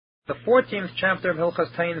The 14th chapter of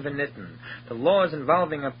Hilchas Tayin V'Nitten, the laws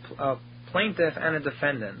involving a plaintiff and a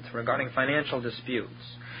defendant regarding financial disputes.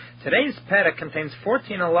 Today's Perek contains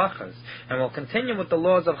 14 halachas, and will continue with the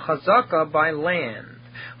laws of chazaka by land.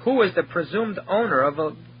 Who is the presumed owner of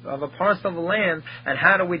a parcel of land, and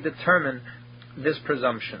how do we determine this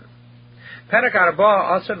presumption? Perek Arba,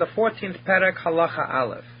 also the 14th Perek, halacha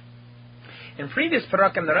Aleph. In previous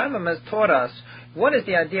Perakim, the Rambam has taught us what is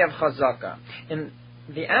the idea of chazaka. In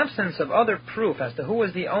the absence of other proof as to who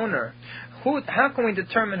is the owner, how can we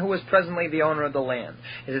determine who is presently the owner of the land?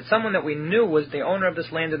 Is it someone that we knew was the owner of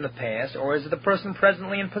this land in the past, or is it the person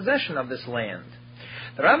presently in possession of this land?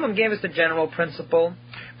 The Rambam gave us the general principle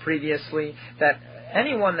previously that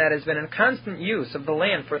anyone that has been in constant use of the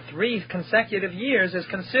land for 3 consecutive years is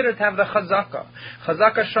considered to have the chazaka.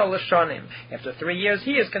 Chazaka shalosh shanim. After 3 years,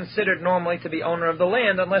 he is considered normally to be owner of the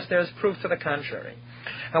land unless there is proof to the contrary.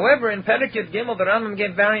 However, in Perek Yud Gimel, the Rambam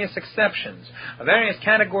gave various exceptions, various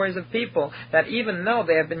categories of people that even though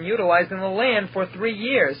they have been utilizing the land for 3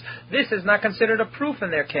 years, this is not considered a proof in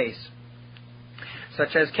their case.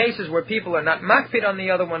 Such as cases where people are not makpid on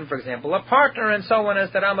the other one, for example, a partner and so on, as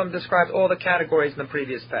the Rambam described all the categories in the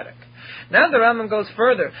previous Perek. Now the Rambam goes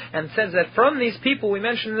further and says that from these people we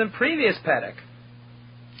mentioned in the previous Perek,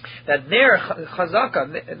 that their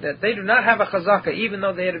chazaka, that they do not have a chazaka even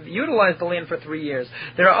though they had utilized the land for 3 years.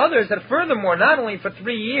 There are others that furthermore, not only for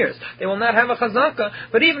 3 years, they will not have a chazaka,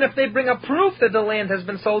 but even if they bring a proof that the land has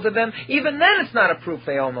been sold to them, even then it's not a proof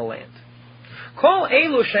they own the land. Kol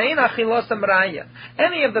elu she'ein achilosam raya.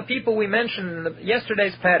 Any of the people we mentioned in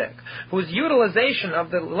yesterday's Perek, whose utilization of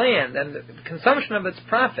the land and the consumption of its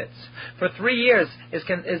profits for 3 years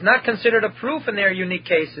is not considered a proof in their unique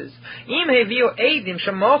cases. Im heviu eidim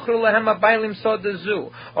shemochru lehem abaylim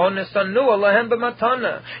sodazu, or nesanu lehem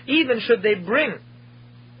b'matana. Even should they bring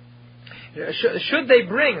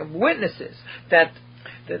witnesses that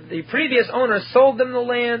the previous owner sold them the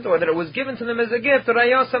land, or that it was given to them as a gift,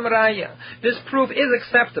 rayasam raya. This proof is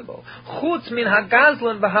acceptable. Chutz min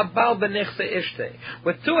hagazlan v'habal b'nichse ishte.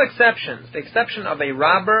 With 2 exceptions. The exception of a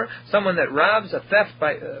robber, someone that robs, a theft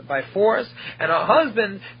by force, and a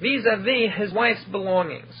husband vis-a-vis his wife's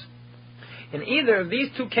belongings. In either of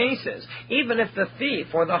these 2 cases, even if the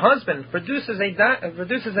thief or the husband produces a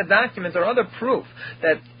document or other proof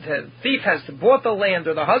that the thief has bought the land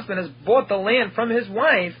or the husband has bought the land from his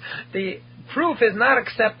wife, the proof is not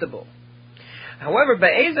acceptable. However,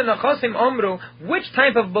 which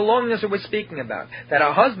type of belongings are we speaking about? That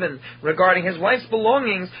a husband, regarding his wife's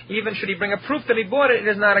belongings, even should he bring a proof that he bought it, it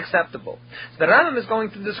is not acceptable. So the Rambam is going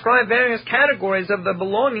to describe various categories of the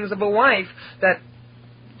belongings of a wife that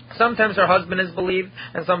sometimes her husband is believed,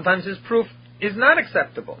 and sometimes his proof is not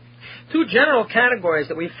acceptable. 2 general categories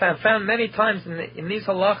that we've found many times in these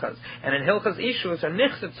halachas and in Hilchas Ishus are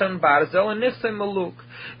nichse tzon barzel and nichse maluk.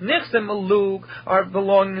 Nichse maluk are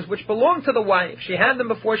belongings which belong to the wife. She had them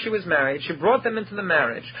before she was married. She brought them into the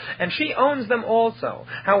marriage, and she owns them also.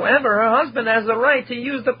 However, her husband has the right to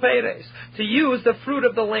use the peres, to use the fruit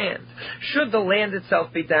of the land. Should the land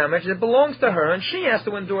itself be damaged, it belongs to her, and she has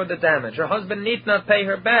to endure the damage. Her husband need not pay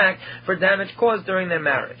her back for damage caused during their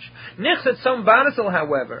marriage. Nichse tzon barzel,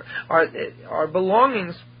 however, are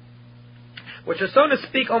belongings which are, so to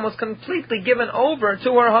speak, almost completely given over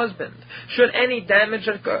to her husband. Should any damage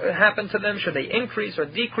happen to them, should they increase or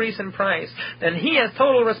decrease in price, then he has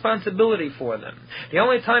total responsibility for them. The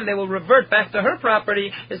only time they will revert back to her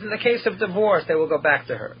property is in the case of divorce. They will go back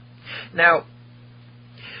to her. Now,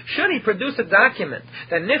 should he produce a document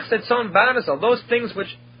that nichse tzon barzel, those things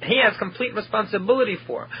which he has complete responsibility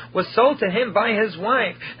for, was sold to him by his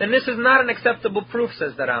wife, then this is not an acceptable proof,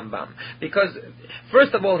 says the Rambam. Because,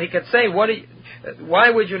 first of all, he could say, why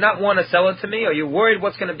would you not want to sell it to me? Are you worried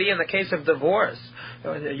what's going to be in the case of divorce?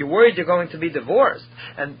 Are you worried you're going to be divorced?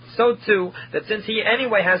 And so too, that since he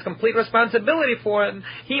anyway has complete responsibility for it,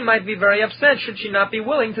 he might be very upset should she not be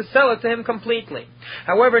willing to sell it to him completely.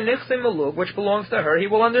 However, nichse maluk, which belongs to her, he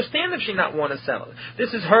will understand if she not want to sell it.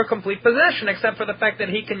 This is her complete possession, except for the fact that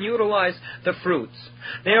he can utilize the fruits.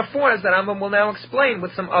 Therefore, as the Rambam will now explain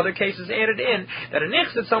with some other cases added in, that a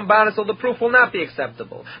nichse tzon barzel, the proof will not be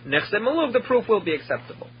acceptable. Nichse maluk, the proof will be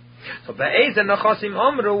acceptable. So,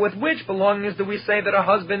 with which belongings do we say that a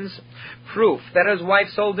husband's proof that his wife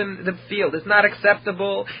sold him the field is not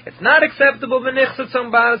acceptable? It's not acceptable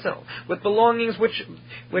with belongings which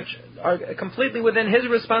are completely within his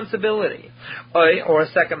responsibility. Or a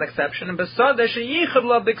second exception,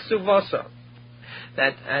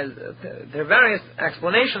 that as there are various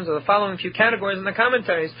explanations of the following few categories in the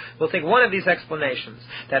commentaries. We'll take one of these explanations,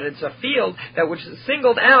 that it's a field that which is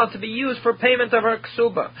singled out to be used for payment of her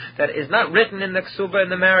ksuba, that is not written in the ksuba in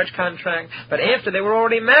the marriage contract, but after they were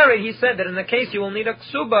already married, he said that in the case you will need a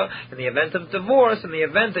ksuba, in the event of divorce, in the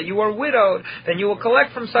event that you are widowed, then you will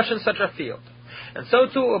collect from such and such a field. And so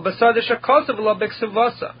too, and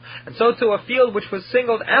so too a field which was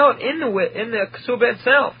singled out in the ksuba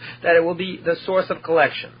itself, that it will be the source of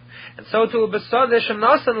collection. And so too,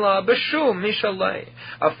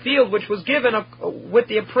 a field which was given with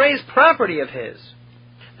the appraised property of his.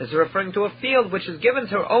 This is referring to a field which is given to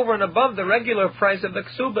her over and above the regular price of the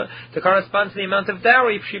ksuba to correspond to the amount of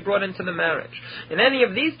dowry she brought into the marriage. In any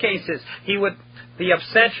of these cases, he would be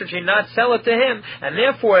upset should she not sell it to him, and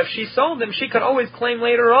therefore if she sold him, she could always claim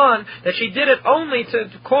later on that she did it only to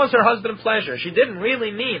cause her husband pleasure. She didn't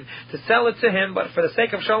really mean to sell it to him, but for the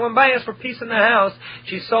sake of shalom bayis, for peace in the house,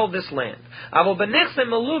 she sold this land.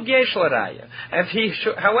 If he,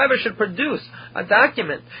 however, should produce a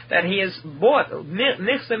document that he has bought,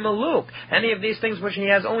 nichsim maluk, any of these things which he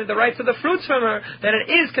has only the right to the fruits from her, then it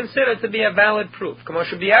is considered to be a valid proof. As the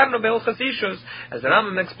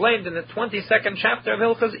Rambam explained in the 22nd chapter of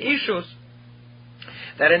Hilchas Ishus,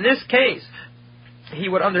 that in this case, he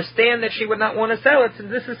would understand that she would not want to sell it, since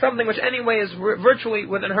this is something which anyway is virtually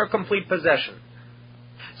within her complete possession.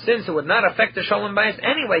 Since it would not affect the shalom bayis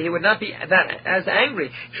anyway, he would not be that as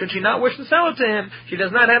angry. Should she not wish to sell it to him, she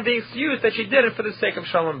does not have the excuse that she did it for the sake of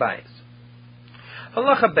shalom bayis.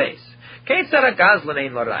 Halacha beis.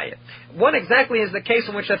 What exactly is the case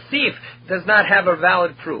in which a thief does not have a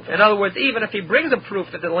valid proof? In other words, even if he brings a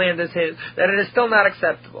proof that the land is his, that it is still not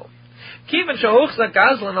acceptable.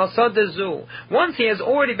 Once he has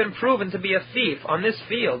already been proven to be a thief on this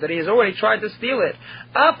field, that he has already tried to steal it,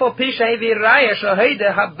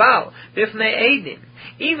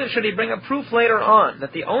 even should he bring a proof later on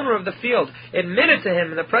that the owner of the field admitted to him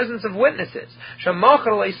in the presence of witnesses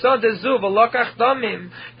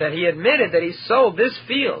that he admitted that he sold this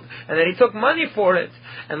field and that he took money for it,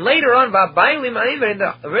 and later on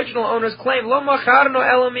the original owners claim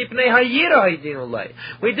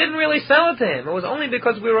we didn't really sell it to him, it was only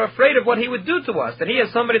because we were afraid of what he would do to us, that he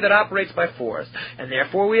is somebody that operates by force, and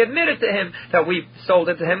therefore we admitted to him that we sold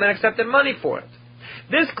it to him and accepted money for it.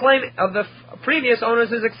 This claim of the previous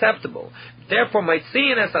owners is acceptable. Therefore, we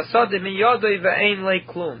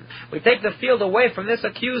take the field away from this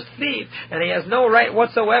accused thief, and he has no right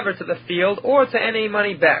whatsoever to the field or to any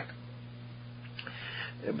money back,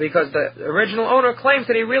 because the original owner claims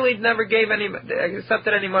that he really never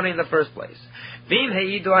accepted any money in the first place.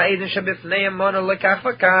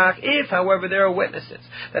 If, however, there are witnesses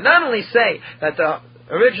that not only say that the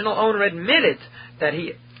original owner admitted that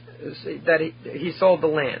he sold the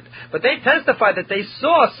land, but they testify that they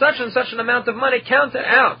saw such and such an amount of money counted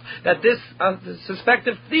out that this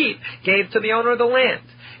suspected thief gave to the owner of the land.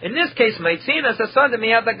 In this case,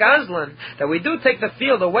 that we do take the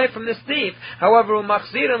field away from this thief. However,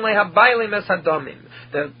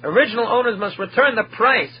 the original owners must return the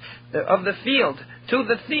price of the field to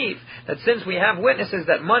the thief, that since we have witnesses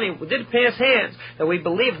that money did pass hands, that we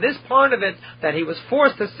believe this part of it, that he was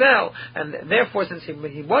forced to sell, and therefore since he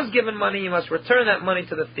was given money, he must return that money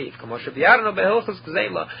to the thief, as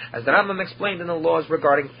the Rambam explained in the laws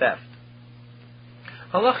regarding theft.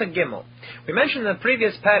 Halacha Gimel. We mentioned in the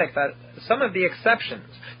previous Perek that some of the exceptions,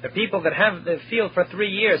 the people that have the field for 3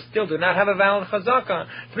 years still do not have a valid chazakah.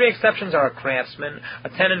 3 exceptions are a craftsman, a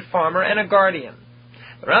tenant farmer, and a guardian.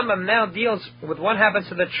 The Rambam now deals with what happens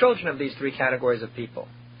to the children of these 3 categories of people.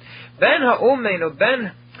 Ben ha'umein u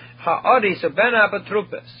ben ha'adis u ben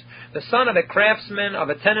ha'apatrupes, the son of a craftsman, of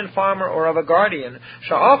a tenant farmer, or of a guardian,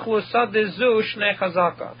 sha'achlu sadizu shnei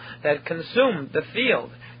chazaka, that consumed the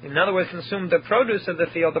field, in other words, consumed the produce of the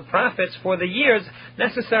field, the profits, for the years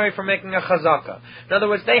necessary for making a chazaka. In other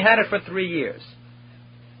words, they had it for 3 years.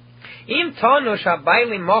 Should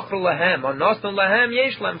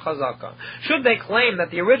they claim that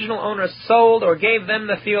the original owner sold or gave them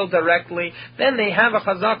the field directly, then they have a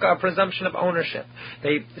chazaka, a presumption of ownership.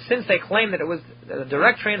 Since they claim that it was a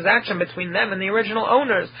direct transaction between them and the original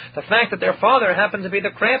owners, the fact that their father happened to be the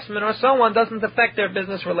craftsman or so on doesn't affect their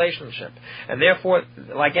business relationship. And therefore,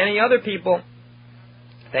 like any other people,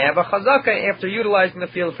 they have a chazaka after utilizing the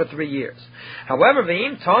field for 3 years. However,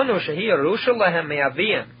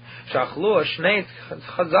 shachlu shnei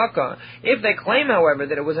chazaka. If they claim, however,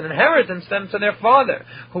 that it was an inheritance them to their father,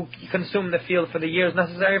 who consumed the field for the years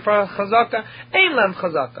necessary for chazaka, ein lam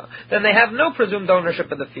chazaka, then they have no presumed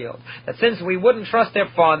ownership of the field. That since we wouldn't trust their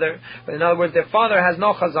father, but in other words, their father has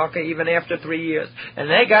no chazaka even after 3 years, and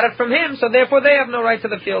they got it from him, so therefore they have no right to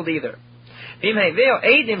the field either. If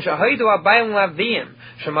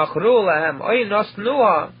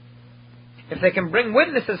they can bring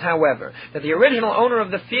witnesses, however, that the original owner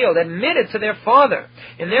of the field admitted to their father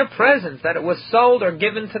in their presence that it was sold or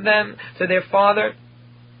given to them, to their father,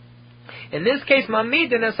 in this case,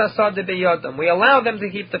 we allow them to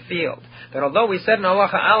keep the field. That although we said in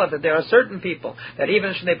Halacha Aleph that there are certain people that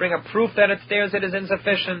even should they bring a proof that it's theirs, it is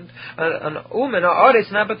insufficient. An umen or oris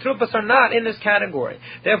and apotropos are not in this category.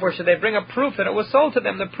 Therefore, should they bring a proof that it was sold to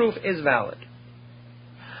them, the proof is valid.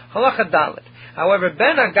 Halacha Dalet. However,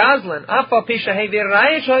 Ben Agazlan,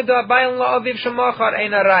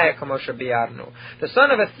 the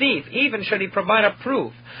son of a thief, even should he provide a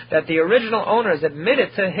proof that the original owners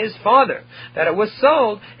admitted to his father that it was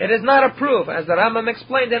sold, it is not a proof, as the Rambam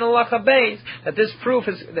explained in Halacha Beis, that this proof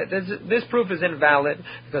is invalid,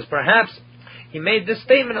 because perhaps he made this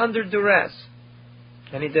statement under duress,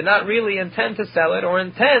 and he did not really intend to sell it, or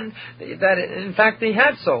intend that in fact he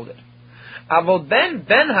had sold it. Avol Ben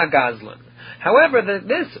Hagazlan. However,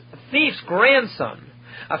 this thief's grandson,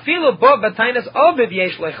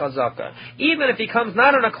 even if he comes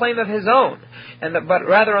not on a claim of his own, but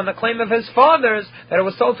rather on the claim of his father's, that it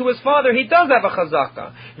was sold to his father, he does have a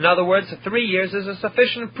chazaka. In other words, 3 years is a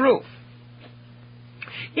sufficient proof.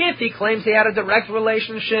 If he claims he had a direct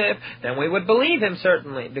relationship, then we would believe him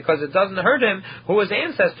certainly, because it doesn't hurt him who his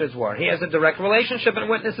ancestors were. He has a direct relationship and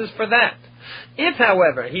witnesses for that. If,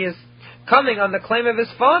 however, he is coming on the claim of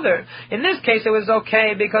his father, in this case it was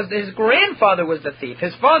okay because his grandfather was the thief.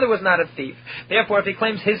 His father was not a thief. Therefore, if he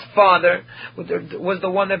claims his father was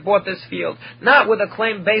the one that bought this field, not with a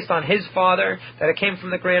claim based on his father, that it came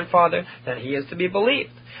from the grandfather, then he is to be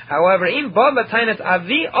believed. However, should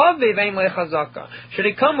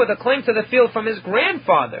he come with a claim to the field from his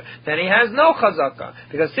grandfather, then he has no chazaka,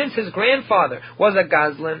 because since his grandfather was a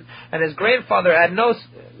gazlan, and his grandfather had no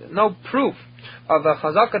proof of a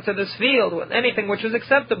chazaka to this field, with anything which is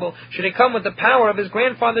acceptable, should he come with the power of his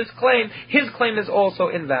grandfather's claim, his claim is also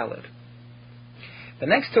invalid. The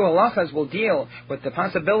next two halachas will deal with the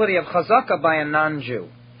possibility of chazaka by a non-Jew.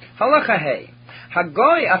 Halacha Hey.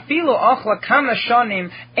 Hagoy afilu ochla kama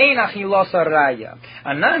shonim ein achilos araya.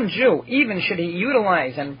 A non-Jew, even should he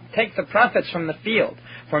utilize and take the profits from the field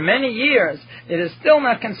for many years, it is still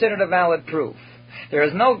not considered a valid proof. There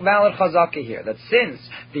is no valid chazaka here, that since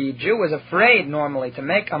the Jew is afraid normally to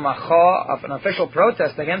make a macha of an official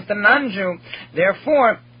protest against a non-Jew,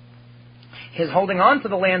 therefore his holding on to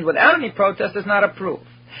the land without any protest is not a proof.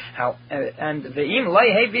 And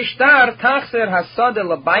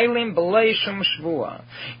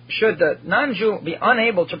should the non-Jew be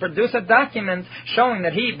unable to produce a document showing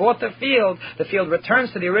that he bought the field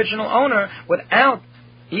returns to the original owner without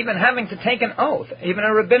even having to take an oath, even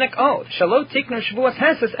a rabbinic oath.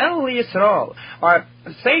 Our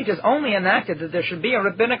sages only enacted that there should be a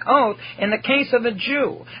rabbinic oath in the case of a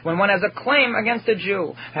Jew, when one has a claim against a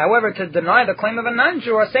Jew. However, to deny the claim of a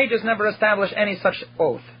non-Jew, our sages never established any such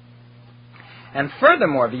oath. And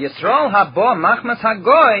furthermore, the Yisrael haba machmas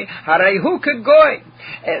hagoy hareihu kegoy.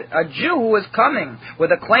 A Jew who is coming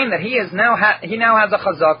with a claim that he now has a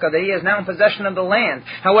chazaka, that he is now in possession of the land.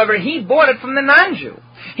 However, he bought it from the non-Jew.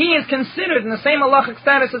 He is considered in the same halachic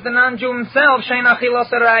status as the non-Jew himself, shein achilas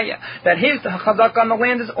araya, that his chazaka on the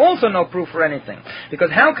land is also no proof for anything.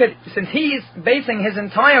 Because since he is basing his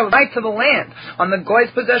entire right to the land on the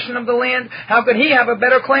goy's possession of the land, how could he have a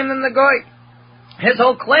better claim than the goy? His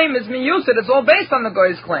whole claim is miyusad. It's all based on the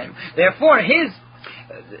goy's claim. Therefore, his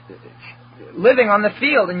living on the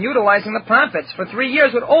field and utilizing the profits for 3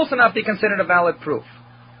 years would also not be considered a valid proof.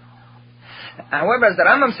 However, as the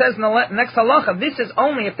Rambam says in the next halacha, this is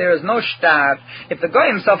only if there is no shtar. If the goy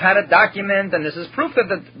himself had a document, and this is proof that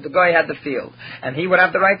the goy had the field, and he would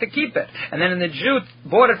have the right to keep it. And then the Jew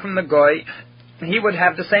bought it from the goy, he would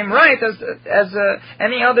have the same right as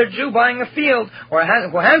any other Jew buying a field, or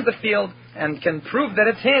who has the field, and can prove that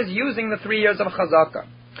it's his using the 3 years of chazaka.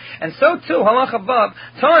 And so too, halacha vav,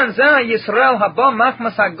 Toran zeh Yisrael haba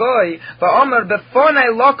machmas hagoy, va'omer befonei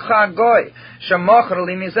lokcha hagoy, shemocher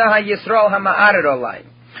li mizeh Yisrael hama'arer olai.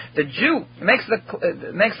 The Jew makes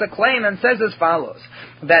the claim and says as follows,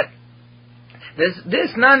 that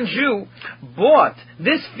this non-Jew bought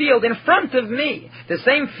this field in front of me, the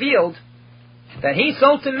same field that he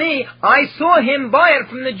sold to me, I saw him buy it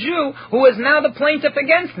from the Jew who is now the plaintiff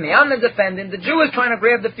against me. I'm the defendant. The Jew is trying to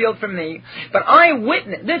grab the field from me. But I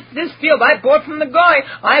witnessed, this field I bought from the guy,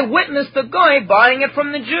 I witnessed the guy buying it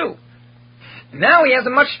from the Jew. Now he has a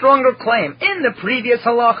much stronger claim. In the previous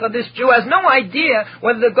halacha, this Jew has no idea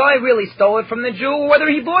whether the guy really stole it from the Jew or whether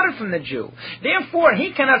he bought it from the Jew. Therefore,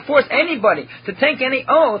 he cannot force anybody to take any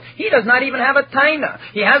oath. He does not even have a taina.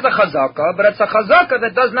 He has a chazaka, but it's a chazaka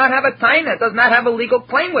that does not have a taina, does not have a legal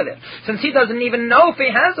claim with it. Since he doesn't even know if he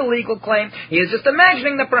has a legal claim, he is just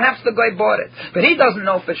imagining that perhaps the guy bought it. But he doesn't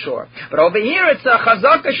know for sure. But over here, it's a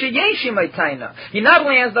chazaka sheyeshi my taina. He not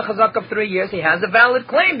only has the chazaka of 3 years, he has a valid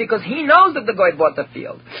claim because he knows that the guy bought the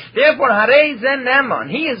field. Therefore, Harei Zen Maimon,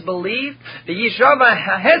 he is believed, the Yishava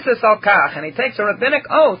Haheses al Kach, and he takes a rabbinic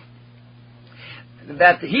oath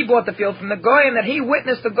that he bought the field from the Goy and that he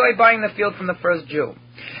witnessed the Goy buying the field from the first Jew.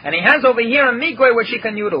 And he has over here a migoy which he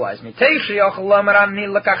can utilize.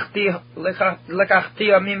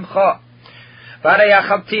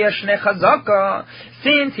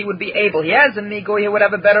 Since he would be able, he has a migo, he would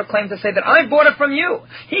have a better claim to say that I bought it from you.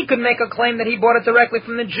 He could make a claim that he bought it directly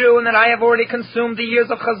from the Jew and that I have already consumed the years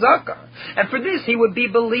of chazaka. And for this he would be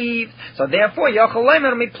believed. So therefore, he is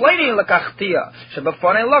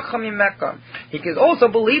also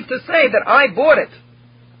believed to say that I bought it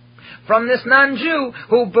from this non-Jew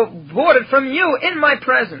who bought it from you in my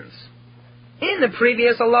presence. In the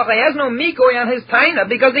previous halacha, he has no mikoy on his taina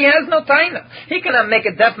because he has no taina. He cannot make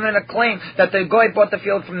a definite claim that the goy bought the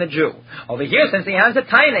field from the Jew. Over here, since he has a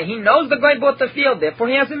taina, he knows the goy bought the field, therefore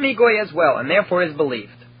he has a mikoy as well, and therefore is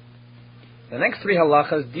believed. The next three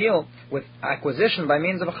halachas deal with acquisition by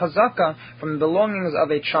means of a chazaka from the belongings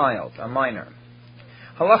of a child, a minor.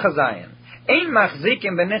 Halacha Zayin. Ein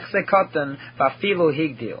machzikim b'nichse katan v'afilu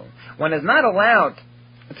higdil. One is not allowed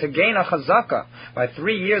to gain a chazaka by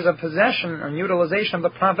 3 years of possession and utilization of the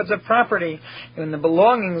profits of property in the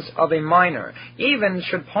belongings of a minor, even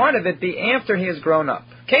should part of it be after he has grown up.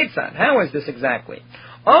 Ketzad, how is this exactly?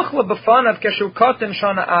 Achla b'fanav keshu katan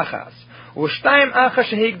shana achas, u'shtayim achas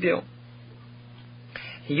shehigdil.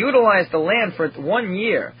 He utilized the land for 1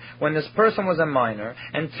 year when this person was a minor,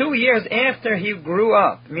 and 2 years after he grew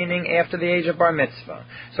up, meaning after the age of bar mitzvah.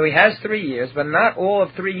 So he has 3 years, but not all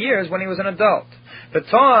of 3 years when he was an adult.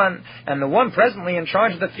 Baton, and the one presently in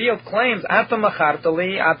charge of the field claims, Ato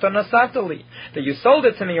machartali, ato nasatali, that you sold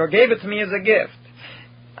it to me or gave it to me as a gift.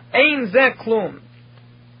 Ein zeh klum.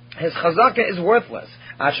 His chazaka is worthless.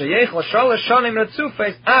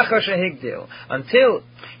 Until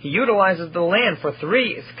he utilizes the land for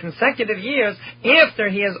 3 consecutive years after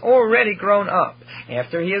he has already grown up.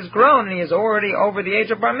 After he has grown and he is already over the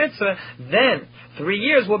age of bar mitzvah, then 3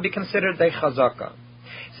 years will be considered a chazaka.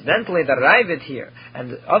 Incidentally, the Ravid here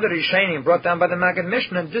and the other Rishonim brought down by the Maggid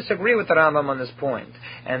Mishnah disagree with the Rambam on this point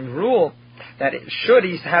and rule that should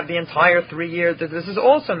he have the entire 3 years, that this is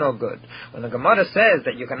also no good. When the Gemara says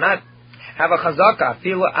that you cannot have a chazaka,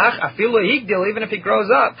 afilu higdil, even if he grows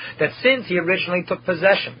up, that since he originally took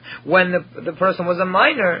possession when the person was a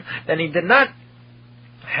minor, then he did not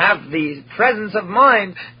have the presence of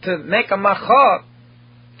mind to make a macha,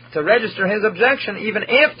 to register his objection even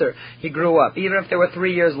after he grew up, even if there were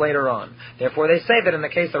 3 years later on. Therefore they say that in the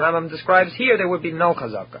case the Rambam describes here, there would be no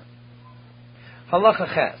chazaka. Halacha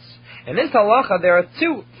ches. In this halacha there are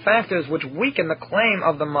 2 factors which weaken the claim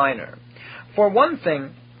of the minor. For one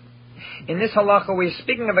thing, in this halacha we're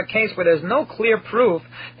speaking of a case where there's no clear proof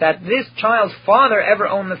that this child's father ever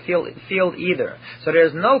owned the field either. So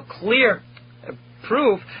there's no clear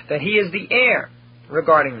proof that he is the heir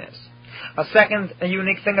regarding this. A second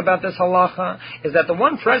unique thing about this halacha is that the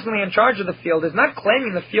one presently in charge of the field is not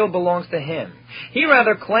claiming the field belongs to him. He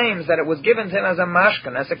rather claims that it was given to him as a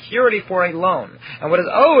mashkan, as security for a loan. And what is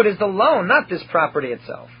owed is the loan, not this property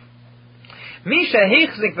itself.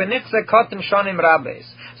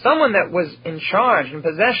 Someone that was in charge, in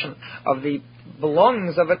possession of the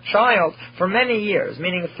belongings of a child for many years,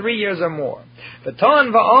 meaning 3 years or more. He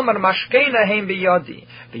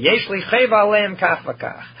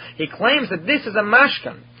claims that this is a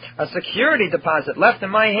mashkan, a security deposit left in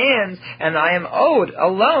my hands, and I am owed a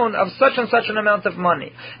loan of such and such an amount of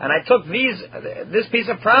money. And I took this piece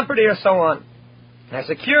of property or so on as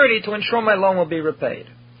security to ensure my loan will be repaid.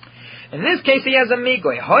 In this case, he has a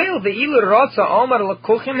migoy.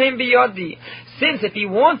 Since if he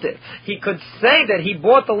wanted, he could say that he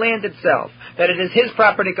bought the land itself, that it is his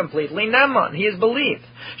property completely. Naman, he is believed.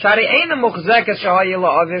 Because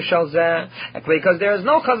there is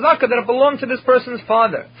no chazaka that it belonged to this person's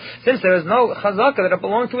father. Since there is no chazaka that it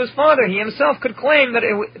belonged to his father, he himself could claim that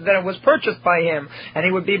it was purchased by him, and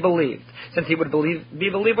he would be believed. Since he would be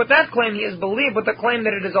believed with that claim, he is believed with the claim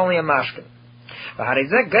that it is only a mashkin.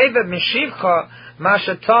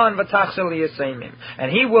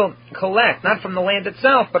 And he will collect, not from the land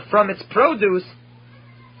itself, but from its produce,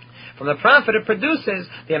 from the profit it produces,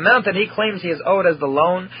 the amount that he claims he is owed as the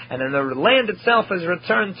loan, and then the land itself is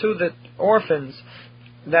returned to the orphans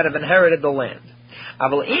that have inherited the land.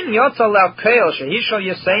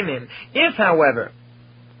 If, however,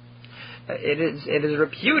 it is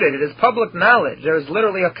reputed, it is public knowledge, there is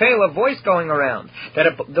literally a voice going around,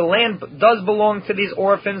 that the land does belong to these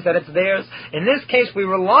orphans, that it's theirs. In this case, we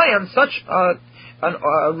rely on such a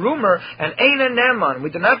rumor, and Eina Naman. We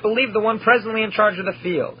do not believe the one presently in charge of the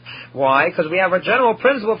field. Why? Because we have a general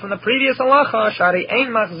principle from the previous halacha, Shari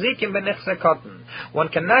Ein Machzikim B'Nichse Katan. One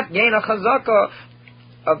cannot gain a chazaka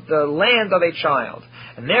of the land of a child.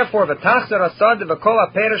 And therefore, he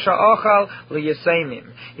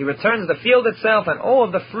returns the field itself and all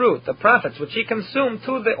of the fruit, the profits which he consumed,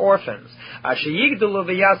 to the orphans.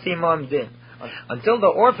 Until the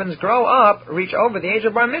orphans grow up, reach over the age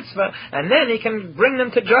of bar mitzvah, and then he can bring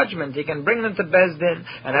them to judgment. He can bring them to Bezdin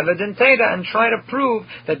and have a dentata and try to prove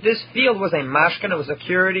that this field was a mashkin, it was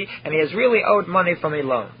security, and he has really owed money from a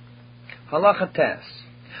loan. Halacha tes.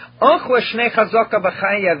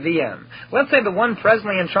 Let's say the one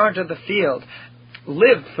presently in charge of the field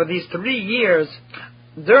lived for these 3 years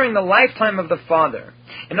during the lifetime of the father.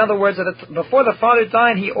 In other words, before the father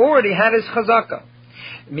died, he already had his chazaka.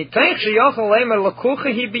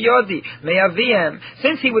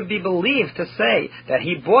 Since he would be believed to say that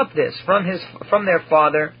he bought this from their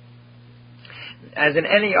father, as in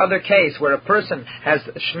any other case where a person has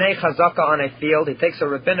shnei chazaka on a field, he takes a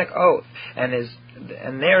rabbinic oath and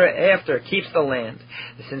thereafter keeps the land.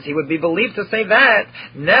 Since he would be believed to say that,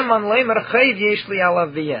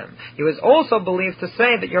 he was also believed to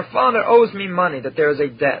say that your father owes me money, that there is a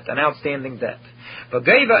debt, an outstanding debt. And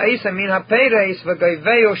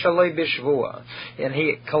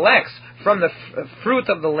he collects from the fruit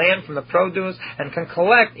of the land, from the produce, and can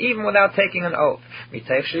collect even without taking an oath. Since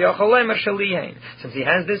he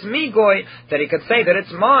has this migoy, that he could say that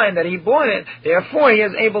it's mine, that he bought it, therefore he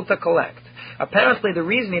is able to collect. Apparently the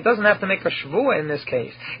reason he doesn't have to make a shvuah in this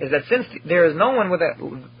case is that since there is no one with a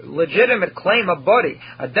legitimate claim, a body,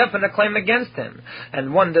 a definite claim against him,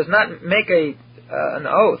 and one does not make an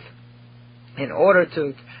oath in order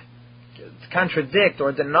to contradict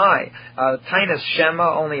or deny Tainus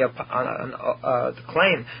Shema, only a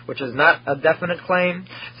claim which is not a definite claim.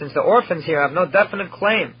 Since the orphans here have no definite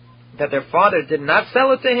claim that their father did not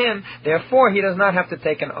sell it to him, therefore he does not have to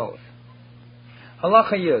take an oath.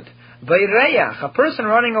 Halacha Yud. A person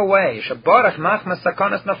running away,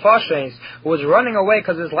 who is running away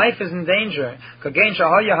because his life is in danger. For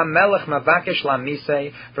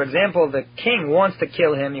example, the king wants to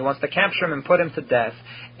kill him, he wants to capture him and put him to death.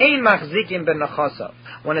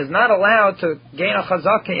 One is not allowed to gain a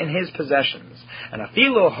chazaka in his possessions. And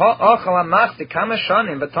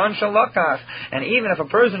even if a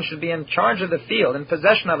person should be in charge of the field, in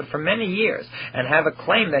possession of it for many years, and have a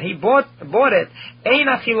claim that he bought it,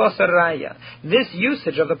 this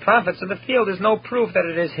usage of the profits of the field is no proof that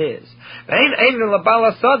it is his.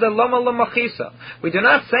 We do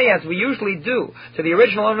not say, as we usually do, to the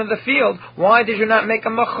original owner of the field, why did you not make a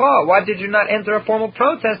macha? Why did you not enter a formal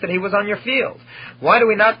protest that he was on your field? Why do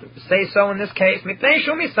we not say so in this case?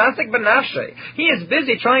 He is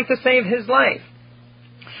busy trying to save his life.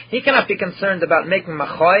 He cannot be concerned about making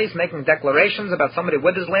machais, making declarations about somebody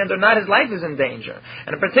with his land or not. His life is in danger.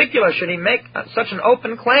 And in particular, should he make such an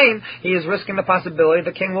open claim, he is risking the possibility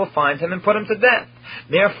the king will find him and put him to death.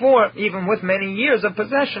 Therefore, even with many years of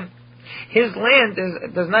possession, his land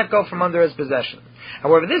does not go from under his possession.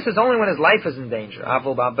 However, this is only when his life is in danger. If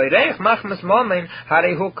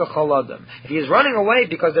he is running away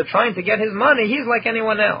because they're trying to get his money, he's like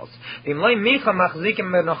anyone else.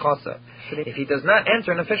 If he does not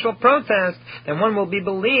enter an official protest, then one will be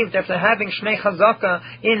believed after having shnei chazaka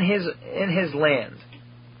in his land.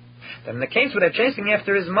 Then in the case where they're chasing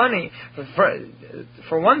after his money,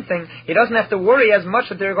 for one thing, he doesn't have to worry as much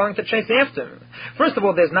that they're going to chase after him. First of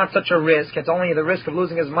all, there's not such a risk. It's only the risk of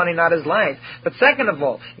losing his money, not his life. But second of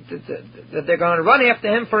all, that they're going to run after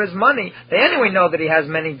him for his money. They anyway know that he has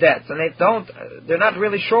many debts, and they're not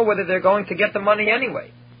really sure whether they're going to get the money anyway.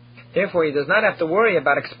 Therefore, he does not have to worry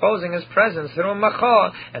about exposing his presence through a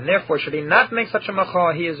macha, and therefore, should he not make such a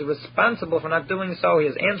macha, he is responsible for not doing so, he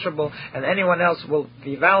is answerable, and anyone else will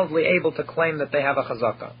be validly able to claim that they have a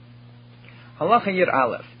chazaka. Halacha Yud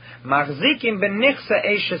Aleph. Machzikim benichsa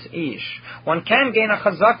eishes ish. One can gain a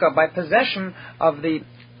chazaka by possession of the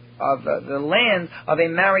land of a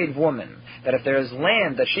married woman. That if there is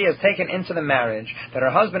land that she has taken into the marriage, that her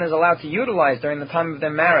husband is allowed to utilize during the time of their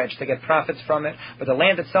marriage to get profits from it, but the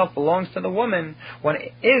land itself belongs to the woman, one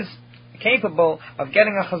is capable of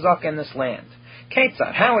getting a chazaka in this land.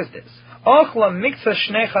 Ketzad, how is this? Ochla miksa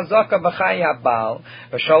shnei chazaka b'chai habal,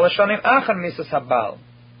 v'sholosh shanim achar misas habal.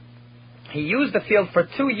 He used the field for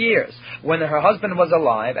 2 years when her husband was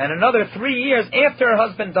alive, and another 3 years after her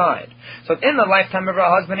husband died. So in the lifetime of her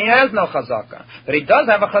husband, he has no chazaka. But he does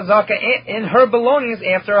have a chazaka in her belongings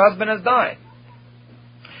after her husband has died.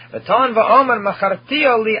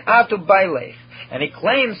 And he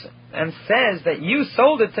claims and says that you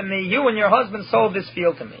sold it to me, you and your husband sold this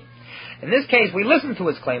field to me. In this case, we listen to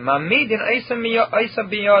his claim.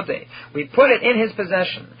 We put it in his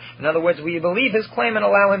possession. In other words, we believe his claim and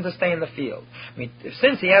allow him to stay in the field.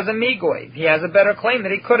 Since he has a migoy, he has a better claim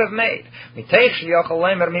that he could have made.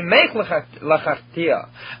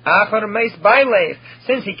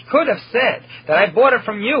 Since he could have said that I bought it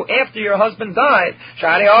from you after your husband died,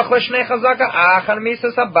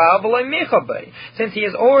 since he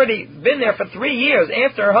has already been there for 3 years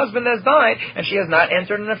after her husband has died, and she has not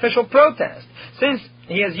entered an official protest. Since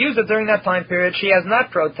he has used it during that time period, she has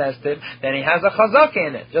not protested, then he has a chazaka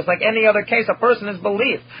in it. Just like any other case, a person is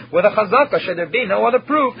believed. With a chazaka, should there be no other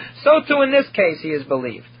proof, so too in this case he is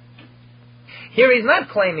believed. Here he's not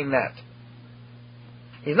claiming that.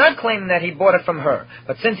 He's not claiming that he bought it from her.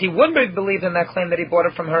 But since he would be believed in that claim that he bought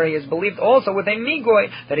it from her, he is believed also with a migoy,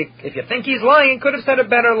 that if you think he's lying, he could have said a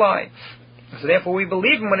better lie. So therefore we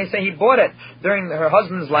believe him when he say he bought it during her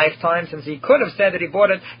husband's lifetime, since he could have said that he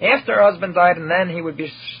bought it after her husband died, and then he would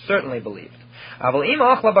be certainly believed.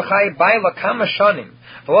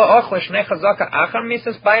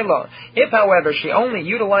 If, however, she only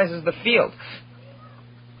utilizes the field,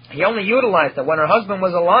 he only utilized it when her husband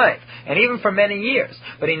was alive, and even for many years,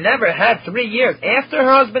 but he never had 3 years after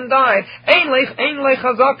her husband died, ein lei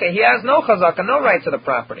chazaka, he has no chazaka, no right to the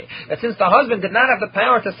property. And since the husband did not have the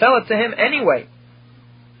power to sell it to him anyway,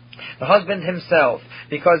 the husband himself,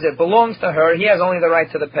 because it belongs to her, he has only the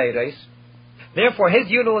right to the paydays. Therefore, his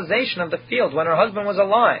utilization of the field when her husband was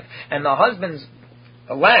alive, and the husband's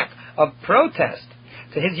lack of protest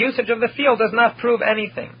to his usage of the field does not prove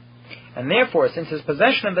anything. And therefore, since his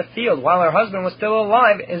possession of the field while her husband was still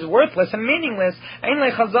alive is worthless and meaningless, ein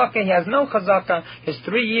le chazaka, he has no chazaka, his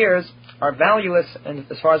 3 years are valueless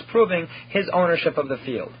as far as proving his ownership of the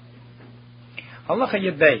field. Halacha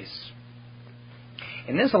Yud Beis.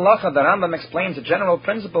 In this halacha, the Rambam explains a general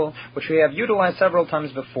principle which we have utilized several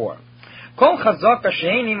times before. Kol chazaka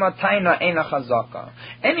she'eni matayna eina chazaka.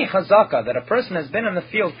 Any chazaka that a person has been in the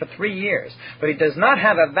field for 3 years, but he does not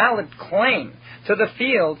have a valid claim to the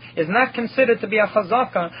field, is not considered to be a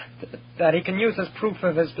chazaka that he can use as proof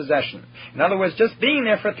of his possession. In other words, just being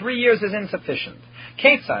there for 3 years is insufficient.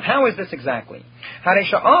 Ketzad, how is this exactly?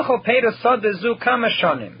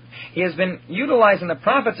 He has been utilizing the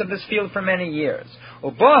profits of this field for many years.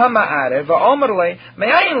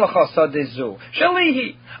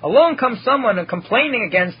 Along comes someone and complaining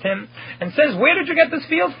against him and says, where did you get this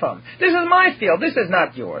field from? This is my field, this is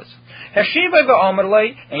not yours. He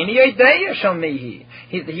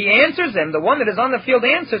answers him, the one that is on the field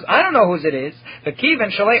answers, I don't know whose it is.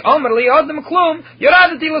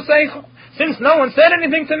 Since no one said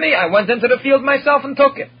anything to me, I went into the field myself and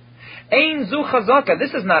took it. Ein zu chazaka.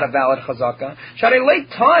 This is not a valid chazaka.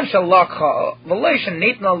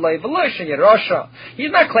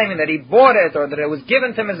 He's not claiming that he bought it, or that it was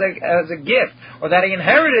given to him as a gift, or that he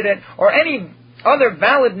inherited it, or any other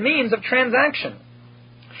valid means of transaction.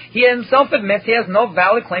 He himself admits he has no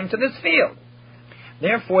valid claim to this field.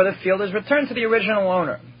 Therefore, the field is returned to the original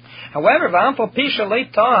owner. However,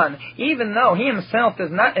 even though he himself is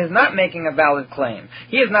not making a valid claim,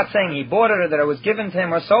 he is not saying he bought it or that it was given to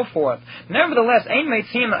him or so forth. Nevertheless,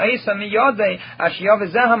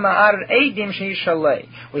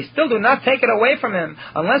 we still do not take it away from him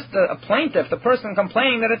unless the plaintiff, the person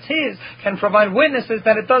complaining that it's his, can provide witnesses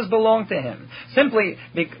that it does belong to him. Simply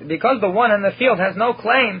because the one in the field has no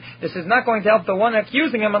claim, this is not going to help the one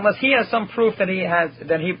accusing him unless he has some proof that he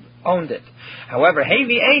owned it. However,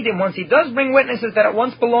 Hevi Eidim, once he does bring witnesses that it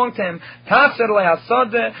once belonged to him,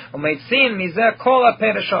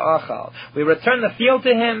 we return the field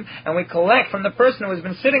to him, and we collect from the person who has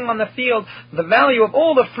been sitting on the field the value of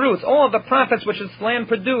all the fruits, all of the profits which his land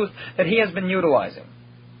produced that he has been utilizing.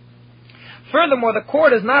 Furthermore, the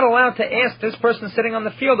court is not allowed to ask this person sitting on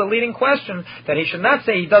the field a leading question, that he should not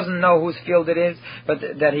say he doesn't know whose field it is, but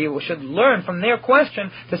that he should learn from their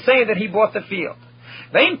question to say that he bought the field.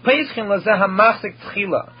 We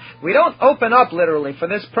don't open up literally for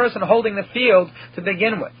this person holding the field to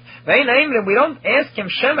begin with. We don't ask him,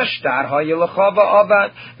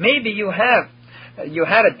 maybe you had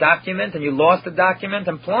a document and you lost the document,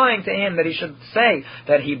 implying to him that he should say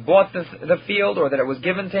that he bought the field or that it was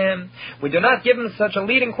given to him. We do not give him such a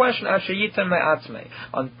leading question unless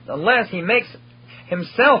he makes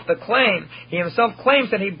himself the claim. He himself claims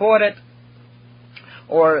that he bought it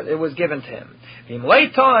or it was given to him. And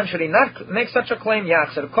should he not make such a claim,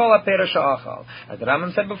 as the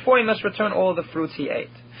Rambam said before, he must return all the fruits he ate.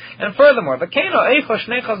 And furthermore,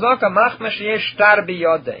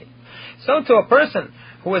 so to a person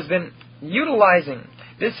who has been utilizing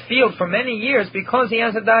this field for many years because he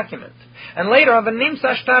has a document, and later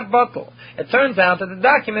it turns out that the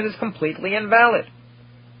document is completely invalid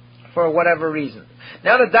for whatever reason.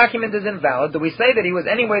 Now the document is invalid. Do we say that he was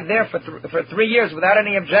anyway there for 3 years without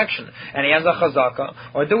any objection, and he has a chazaka?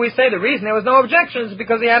 Or do we say the reason there was no objection is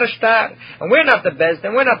because he had a shtar, and we're not the best,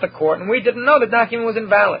 and we're not the court, and we didn't know the document was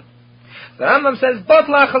invalid? The Rambam says,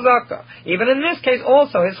 Batla chazaka. Even in this case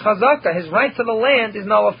also, his chazaka, his right to the land, is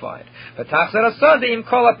nullified. And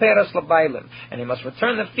he must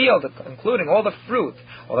return the field, including all the fruit,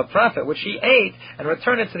 or the profit which he ate, and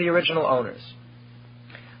return it to the original owners.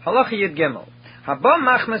 Halacha Yud Gimel. Haba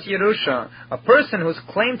machmas Yerusha, a person whose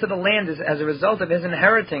claim to the land is as a result of his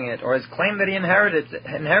inheriting it, or his claim that he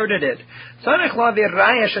inherited it.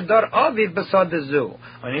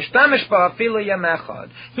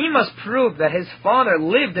 He must prove that his father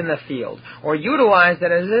lived in the field, or utilized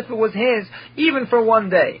it as if it was his, even for one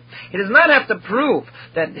day. He does not have to prove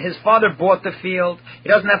that his father bought the field. He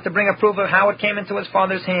doesn't have to bring a proof of how it came into his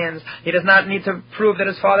father's hands. He does not need to prove that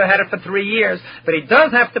his father had it for 3 years, but he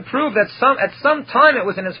does have to prove that at some time it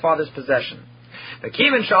was in his father's possession. And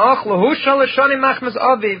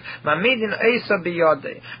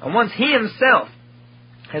once he himself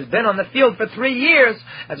has been on the field for 3 years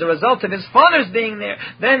as a result of his father's being there,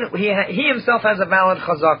 then he himself has a valid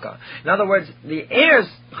chazaka. In other words, the heir's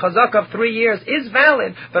chazaka of 3 years is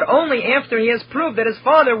valid, but only after he has proved that his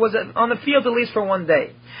father was on the field at least for 1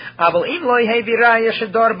 day.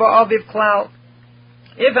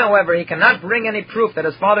 If, however, he cannot bring any proof that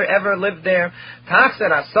his father ever lived there, he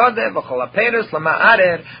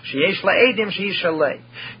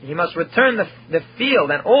must return the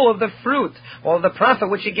field and all of the fruit, all of the profit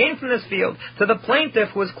which he gained from this field, to the plaintiff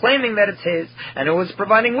who is claiming that it's his, and who is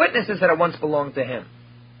providing witnesses that it once belonged to him.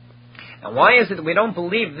 And why is it that we don't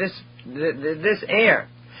believe this heir,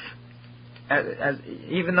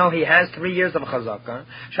 even though he has 3 years of chazaka?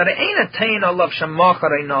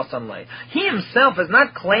 He himself is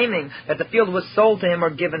not claiming that the field was sold to him or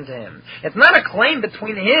given to him. It's not a claim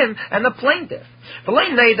between him and the plaintiff.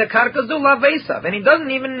 And he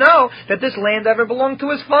doesn't even know that this land ever belonged to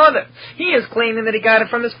his father. He is claiming that he got it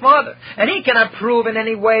from his father, and he cannot prove in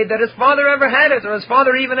any way that his father ever had it, or his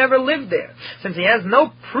father even ever lived there. Since he has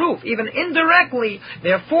no proof, even indirectly,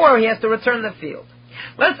 therefore he has to return the field.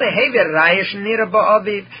 Let's say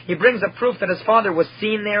he brings a proof that his father was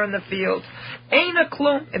seen there in the field.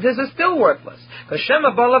 This is still worthless.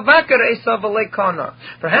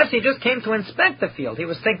 Perhaps he just came to inspect the field. He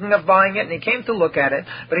was thinking of buying it, and he came to look at it,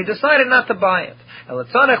 but he decided not to buy it.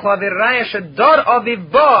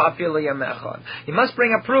 He must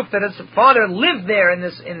bring a proof that his father lived there in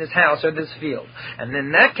this house or this field. And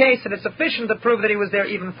in that case, it is sufficient to prove that he was there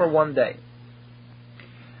even for 1 day.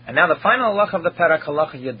 And now the final halacha of the Perek,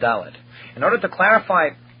 halacha Yud Daled. In order to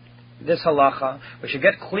clarify this halacha, we should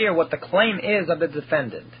get clear what the claim is of the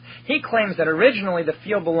defendant. He claims that originally the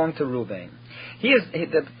field belonged to Reuven.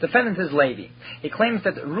 The defendant is Levi. He claims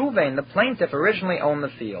that Reuven, the plaintiff, originally owned the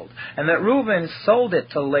field, and that Reuven sold it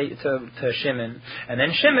to Shimon, and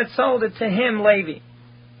then Shimon sold it to him, Levi.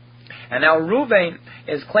 And now Reuven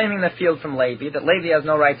is claiming the field from Levi, that Levi has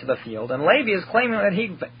no right to the field, and Levi is claiming that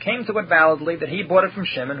he came to it validly, that he bought it from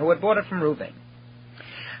Shimon, who had bought it from Reuven.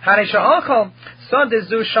 A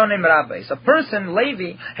person,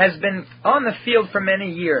 Levi, has been on the field for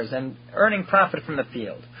many years and earning profit from the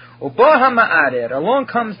field. Along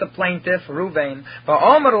comes the plaintiff, Reuven.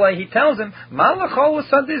 He tells him,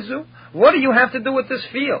 What do you have to do with this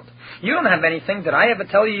field? You don't have anything. Did I ever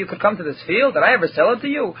tell you could come to this field? Did I ever sell it to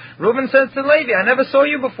you? Reuben says to Levi, I never saw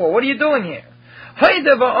you before. What are you doing here?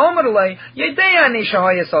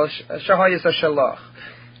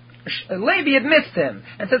 Levi admits to him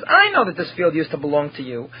and says, I know that this field used to belong to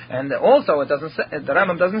you. And also, it doesn't say, the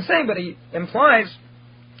Rambam doesn't say, but he implies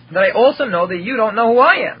that I also know that you don't know who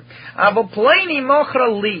I am.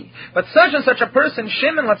 But such and such a person,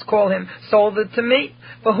 Shimon, let's call him, sold it to me.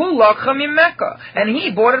 And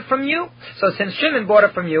he bought it from you. So since Shimon bought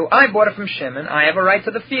it from you, I bought it from Shimon, I have a right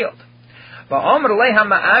to the field.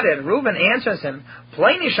 Reuben answers him,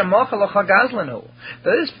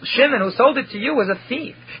 this Shimon who sold it to you was a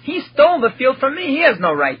thief. He stole the field from me. He has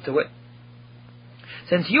no right to it.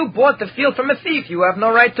 Since you bought the field from a thief, you have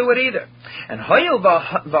no right to it either. And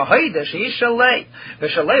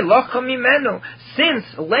since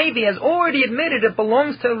Levi has already admitted it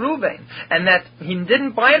belongs to Reuben, and that he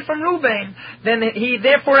didn't buy it from Reuben, then he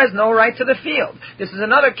therefore has no right to the field. This is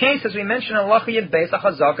another case, as we mentioned in Halacha Yud Beis, a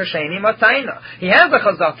chazaka sheini matayna. He has a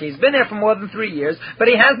chazaka, he's been there for more than 3 years, but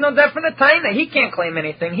he has no definite taina. He can't claim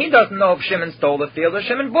anything. He doesn't know if Shimon stole the field or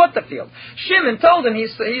Shimon bought the field. Shimon told him he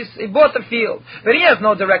bought the field, but he has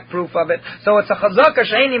no direct proof of it, so it's a chazaka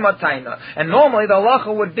sheini matayna. And normally the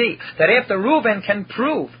halacha would be that after Reuben can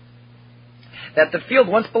prove that the field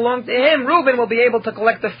once belonged to him, Reuben will be able to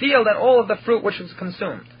collect the field and all of the fruit which was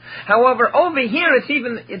consumed. However, over here it's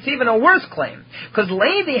even a worse claim, because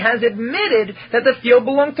Levi has admitted that the field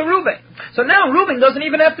belonged to Reuben. So now Reuben doesn't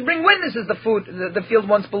even have to bring witnesses the field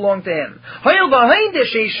once belonged to him.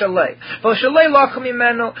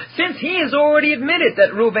 Since he has already admitted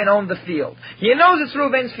that Reuben owned the field, he knows it's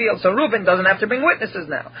Reuben's field, so Reuben doesn't have to bring witnesses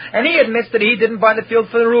now. And he admits that he didn't buy the field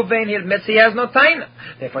for Reuben, he admits he has no taina.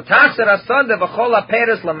 Therefore,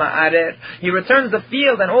 he returns the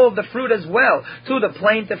field and all of the fruit as well to the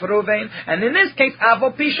plaintiff Reuben, and in this case,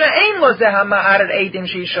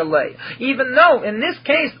 even though in this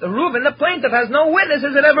case Reuben, the plaintiff, has no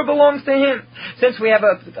witnesses, it ever belongs to him. Since we have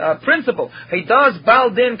a principle, he does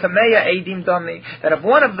baldin kameya eidim dami, that if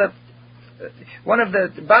one of the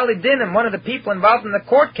balidin and one of the people involved in the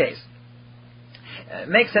court case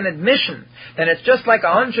makes an admission, then it's just like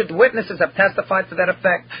 100 witnesses have testified to that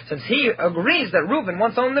effect. Since he agrees that Reuben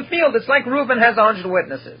once owned the field, it's like Reuben has 100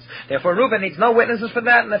 witnesses. Therefore, Reuben needs no witnesses for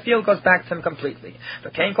that, and the field goes back to him completely.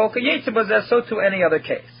 But Kain Kol Kayetze, so too any other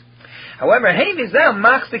case. However, if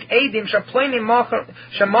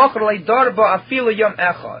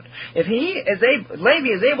Levi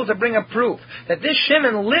is able to bring a proof that this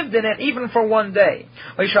Shimon lived in it even for one day,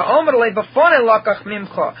 or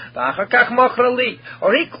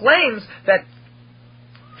he claims that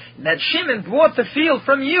Shimon bought the field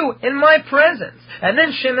from you in my presence, and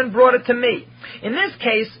then Shimon brought it to me. In this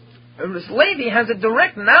case, Levi has a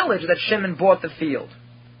direct knowledge that Shimon bought the field.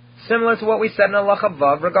 Similar to what we said in Halacha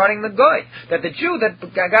Vav regarding the Goy, that the Jew that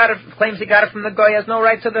claims he got it from the Goy has no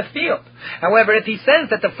right to the field. However, if he says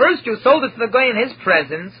that the first Jew sold it to the Goy in his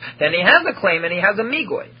presence, then he has a claim and he has a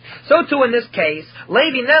migoy. So too in this case,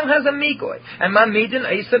 Levi now has a migoy, and Mamidin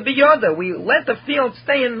Isa Biyoda, we let the field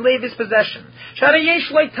stay in Levi's possession. Now he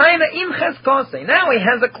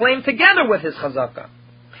has a claim together with his chazaka.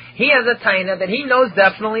 He has a taina that he knows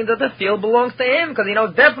definitely that the field belongs to him, because he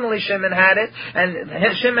knows definitely Shimon had it,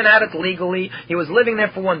 and Shimon had it legally. He was living there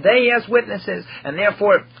for one day, he has witnesses, and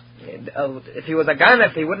therefore, if he was a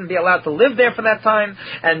ganef, he wouldn't be allowed to live there for that time.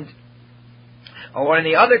 Or in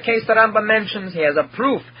the other case that Rambam mentions, he has a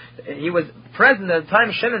proof. He was present at the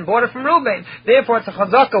time Shimon bought it from Reuben. Therefore, it's a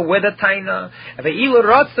chazaka with a taina.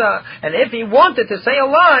 And if he wanted to say a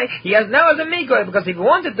lie, he has now as a migoy, because if he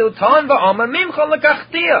wanted to,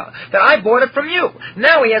 that I bought it from you.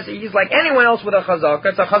 Now he's like anyone else with a chazaka.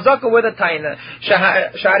 It's a chazaka with a taina.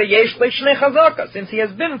 Since he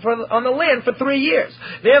has been on the land for 3 years.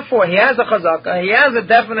 Therefore, he has a chazaka. He has a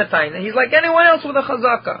definite taina. He's like anyone else with a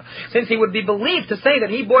chazaka. Since he would be believed to say that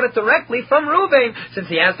he bought it directly from Reuben, since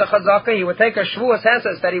he has the chazaka, he would take a shvuas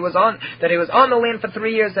heses that he was on the land for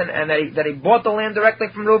 3 years and that he bought the land directly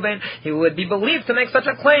from Reuben. He would be believed to make such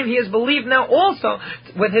a claim. He is believed now also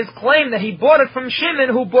with his claim that he bought it from Shimon,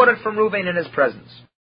 who bought it from Reuben in his presence.